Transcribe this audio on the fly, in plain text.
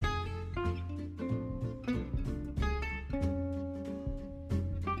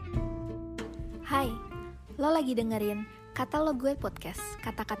Lo lagi dengerin Kata Lo Gue Podcast,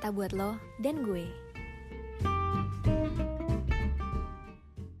 kata-kata buat lo dan gue.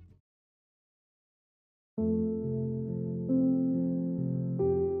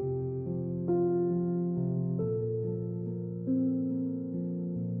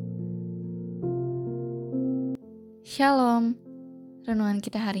 Shalom. Renungan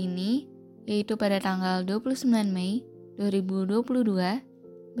kita hari ini yaitu pada tanggal 29 Mei 2022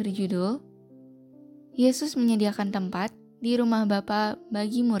 berjudul Yesus menyediakan tempat di rumah Bapa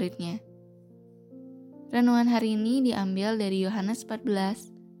bagi muridnya. Renungan hari ini diambil dari Yohanes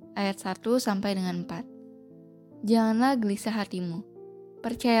 14 ayat 1 sampai dengan 4. Janganlah gelisah hatimu.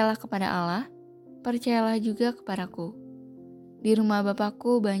 Percayalah kepada Allah, percayalah juga kepadaku. Di rumah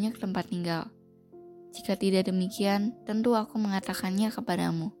Bapakku banyak tempat tinggal. Jika tidak demikian, tentu aku mengatakannya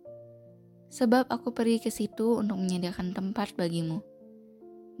kepadamu. Sebab aku pergi ke situ untuk menyediakan tempat bagimu.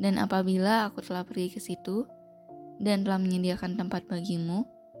 Dan apabila aku telah pergi ke situ dan telah menyediakan tempat bagimu,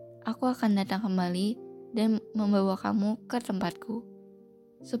 aku akan datang kembali dan membawa kamu ke tempatku,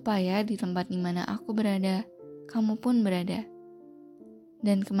 supaya di tempat di mana aku berada, kamu pun berada.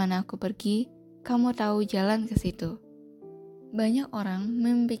 Dan kemana aku pergi, kamu tahu jalan ke situ. Banyak orang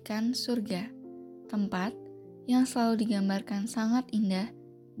memimpikan surga, tempat yang selalu digambarkan sangat indah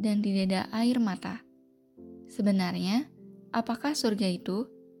dan tidak ada air mata. Sebenarnya, apakah surga itu?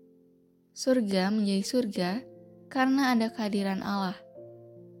 Surga menjadi surga karena ada kehadiran Allah.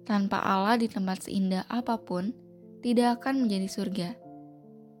 Tanpa Allah di tempat seindah apapun, tidak akan menjadi surga.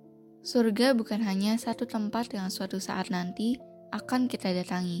 Surga bukan hanya satu tempat yang suatu saat nanti akan kita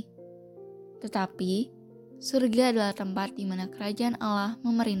datangi. Tetapi, surga adalah tempat di mana kerajaan Allah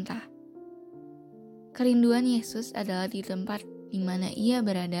memerintah. Kerinduan Yesus adalah di tempat di mana Ia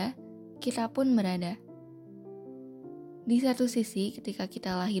berada, kita pun berada. Di satu sisi, ketika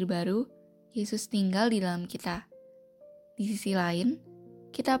kita lahir baru, Yesus tinggal di dalam kita. Di sisi lain,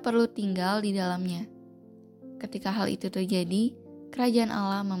 kita perlu tinggal di dalamnya. Ketika hal itu terjadi, kerajaan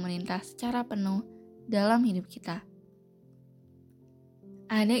Allah memerintah secara penuh dalam hidup kita.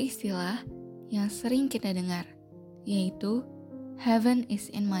 Ada istilah yang sering kita dengar, yaitu Heaven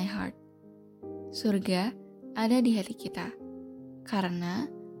is in my heart. Surga ada di hati kita, karena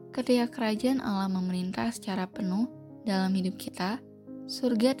ketika kerajaan Allah memerintah secara penuh dalam hidup kita,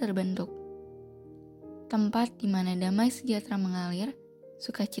 surga terbentuk. Tempat di mana damai sejahtera mengalir,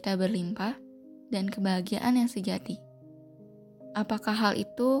 sukacita berlimpah, dan kebahagiaan yang sejati. Apakah hal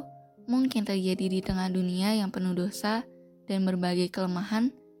itu mungkin terjadi di tengah dunia yang penuh dosa dan berbagai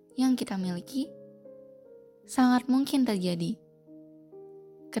kelemahan yang kita miliki? Sangat mungkin terjadi.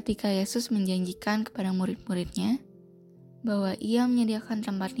 Ketika Yesus menjanjikan kepada murid-muridnya bahwa Ia menyediakan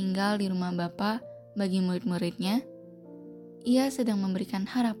tempat tinggal di rumah Bapa bagi murid-muridnya, Ia sedang memberikan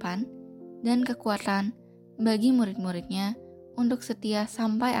harapan dan kekuatan bagi murid-muridnya untuk setia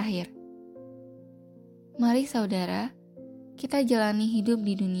sampai akhir. Mari saudara, kita jalani hidup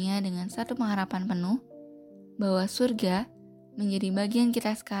di dunia dengan satu pengharapan penuh bahwa surga menjadi bagian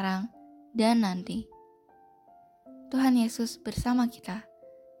kita sekarang dan nanti. Tuhan Yesus bersama kita.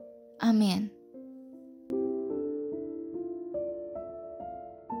 Amin.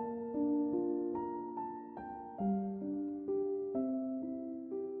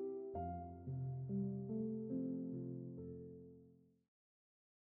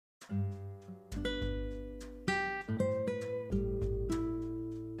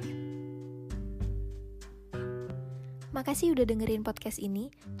 Makasih udah dengerin podcast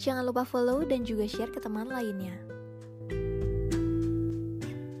ini. Jangan lupa follow dan juga share ke teman lainnya.